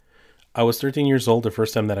I was 13 years old the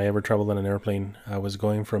first time that I ever traveled on an airplane. I was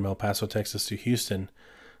going from El Paso, Texas to Houston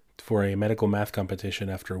for a medical math competition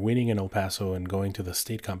after winning in El Paso and going to the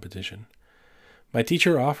state competition. My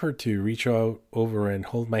teacher offered to reach out over and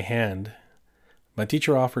hold my hand. My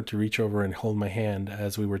teacher offered to reach over and hold my hand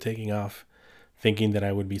as we were taking off, thinking that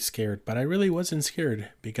I would be scared, but I really wasn't scared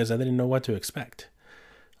because I didn't know what to expect.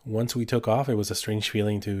 Once we took off, it was a strange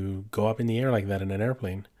feeling to go up in the air like that in an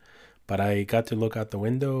airplane. But I got to look out the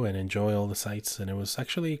window and enjoy all the sights, and it was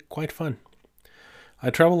actually quite fun. I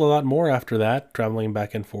traveled a lot more after that, traveling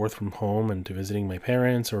back and forth from home and to visiting my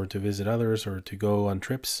parents or to visit others or to go on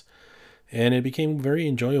trips, and it became very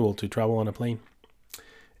enjoyable to travel on a plane.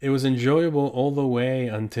 It was enjoyable all the way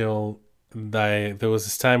until there was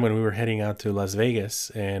this time when we were heading out to Las Vegas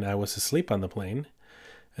and I was asleep on the plane,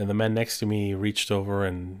 and the man next to me reached over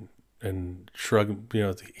and shrugged,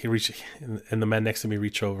 he reached, and the man next to me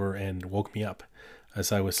reached over and woke me up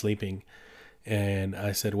as I was sleeping. And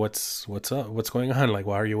I said, "What's up? What's going on? Like,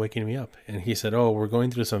 why are you waking me up?" And he said, "Oh, we're going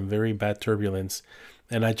through some very bad turbulence,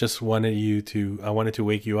 and I wanted to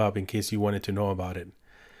wake you up in case you wanted to know about it."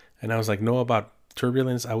 And I was like, "Know about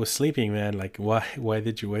turbulence? I was sleeping, man. Like, why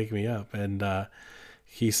did you wake me up?" And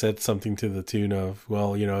he said something to the tune of,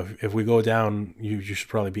 "Well, if we go down, you should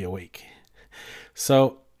probably be awake."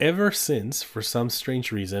 So ever since, for some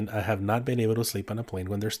strange reason, I have not been able to sleep on a plane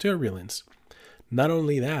when there's turbulence. Not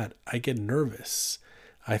only that, I get nervous.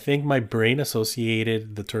 I think my brain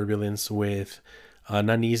associated the turbulence with an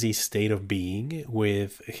uneasy state of being,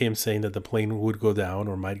 with him saying that the plane would go down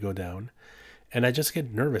or might go down, and I just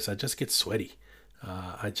get nervous. I just get sweaty.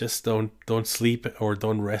 I just don't sleep or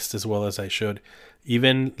don't rest as well as I should.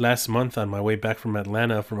 Even last month on my way back from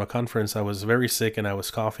Atlanta from a conference, I was very sick and I was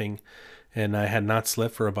coughing, and I had not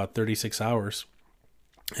slept for about 36 hours.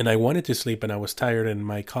 And I wanted to sleep and I was tired, and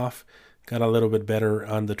my cough got a little bit better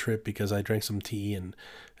on the trip because I drank some tea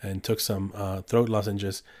and took some throat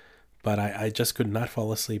lozenges. But I just could not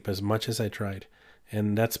fall asleep as much as I tried.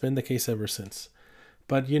 And that's been the case ever since.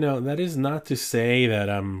 But that is not to say that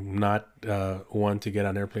I'm not one to get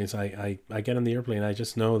on airplanes. I get on the airplane. I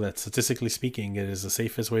just know that statistically speaking, it is the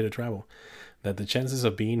safest way to travel. That the chances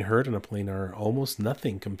of being hurt on a plane are almost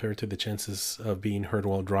nothing compared to the chances of being hurt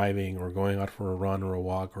while driving or going out for a run or a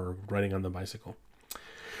walk or riding on the bicycle.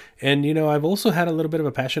 And I've also had a little bit of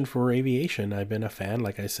a passion for aviation. I've been a fan,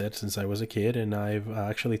 like I said, since I was a kid, and I've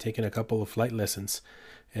actually taken a couple of flight lessons.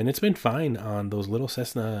 And it's been fine on those little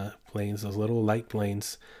Cessna planes, those little light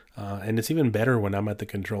planes. And it's even better when I'm at the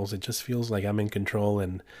controls. It just feels like I'm in control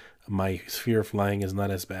and my fear of flying is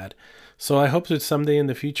not as bad. So I hope to someday in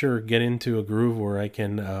the future get into a groove where I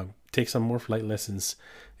can take some more flight lessons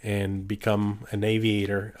and become an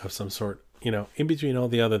aviator of some sort. In between all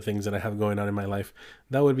the other things that I have going on in my life,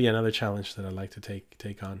 that would be another challenge that I'd like to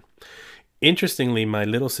take on. Interestingly, my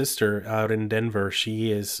little sister out in Denver,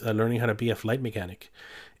 she is learning how to be a flight mechanic.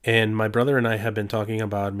 And my brother and I have been talking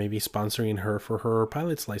about maybe sponsoring her for her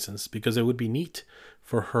pilot's license because it would be neat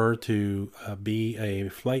for her to be a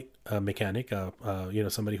flight mechanic,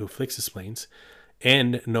 somebody who fixes planes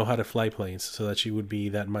and know how to fly planes so that she would be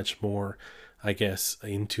that much more, I guess,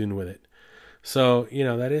 in tune with it. So,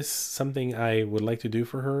 that is something I would like to do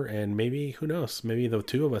for her. And maybe, who knows, maybe the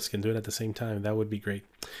two of us can do it at the same time. That would be great.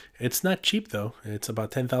 It's not cheap, though. It's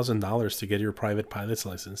about $10,000 to get your private pilot's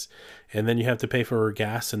license. And then you have to pay for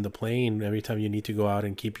gas in the plane every time you need to go out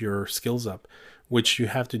and keep your skills up, which you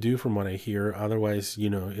have to do from what I hear. Otherwise,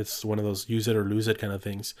 it's one of those use it or lose it kind of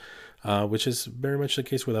things, which is very much the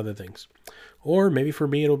case with other things. Or maybe for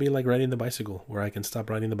me, it'll be like riding the bicycle, where I can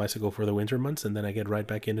stop riding the bicycle for the winter months and then I get right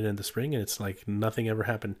back in it in the spring, and it's like nothing ever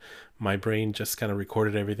happened. My brain just kind of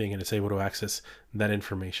recorded everything and it's able to access that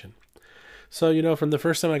information. So, from the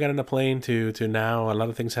first time I got on a plane to now, a lot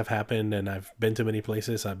of things have happened, and I've been to many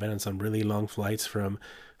places. I've been on some really long flights from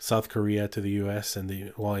South Korea to the U.S. and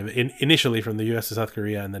initially from the U.S. to South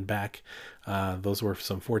Korea and then back. Those were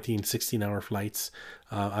some 14, 16-hour flights.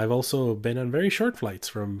 I've also been on very short flights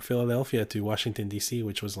from Philadelphia to Washington, D.C.,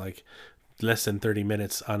 which was like less than 30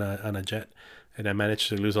 minutes on a jet. And I managed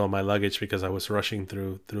to lose all my luggage because I was rushing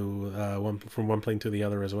through from one plane to the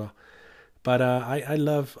other as well. But I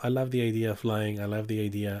love the idea of flying. I love the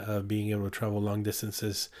idea of being able to travel long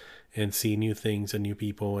distances and see new things and new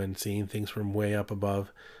people and seeing things from way up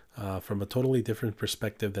above, from a totally different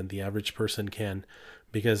perspective than the average person can.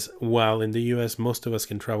 Because while in the U.S. most of us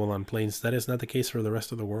can travel on planes, that is not the case for the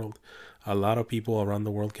rest of the world. A lot of people around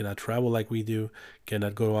the world cannot travel like we do,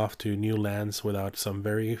 cannot go off to new lands without some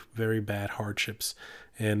very, very bad hardships.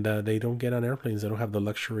 And they don't get on airplanes. They don't have the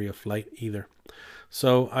luxury of flight either.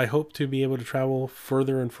 So I hope to be able to travel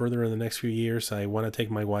further and further in the next few years. I want to take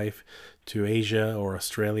my wife to Asia or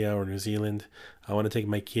Australia or New Zealand. I want to take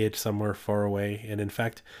my kid somewhere far away. And in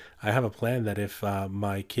fact, I have a plan that if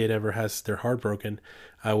my kid ever has their heart broken,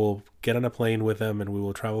 I will get on a plane with them and we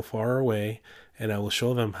will travel far away, and I will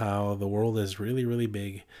show them how the world is really, really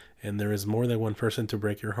big and there is more than one person to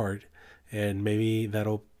break your heart. And maybe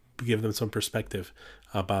that'll give them some perspective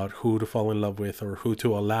about who to fall in love with or who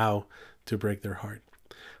to allow to break their heart.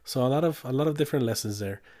 So a lot of different lessons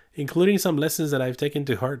there, including some lessons that I've taken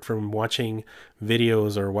to heart from watching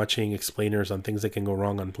videos or watching explainers on things that can go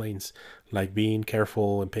wrong on planes, like being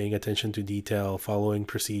careful and paying attention to detail, following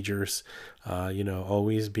procedures,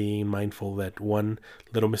 always being mindful that one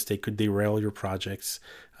little mistake could derail your projects,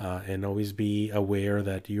 and always be aware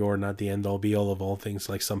that you're not the end all be all of all things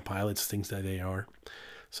like some pilots think that they are.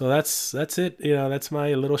 So that's it. That's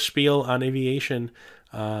my little spiel on aviation.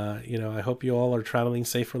 I hope you all are traveling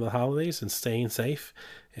safe for the holidays and staying safe.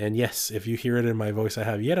 And yes, if you hear it in my voice, I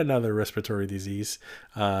have yet another respiratory disease,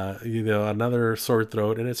 another sore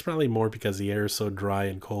throat, and it's probably more because the air is so dry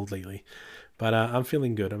and cold lately. But I'm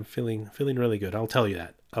feeling good. I'm feeling really good. I'll tell you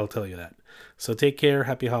that. So take care.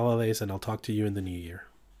 Happy holidays, and I'll talk to you in the new year.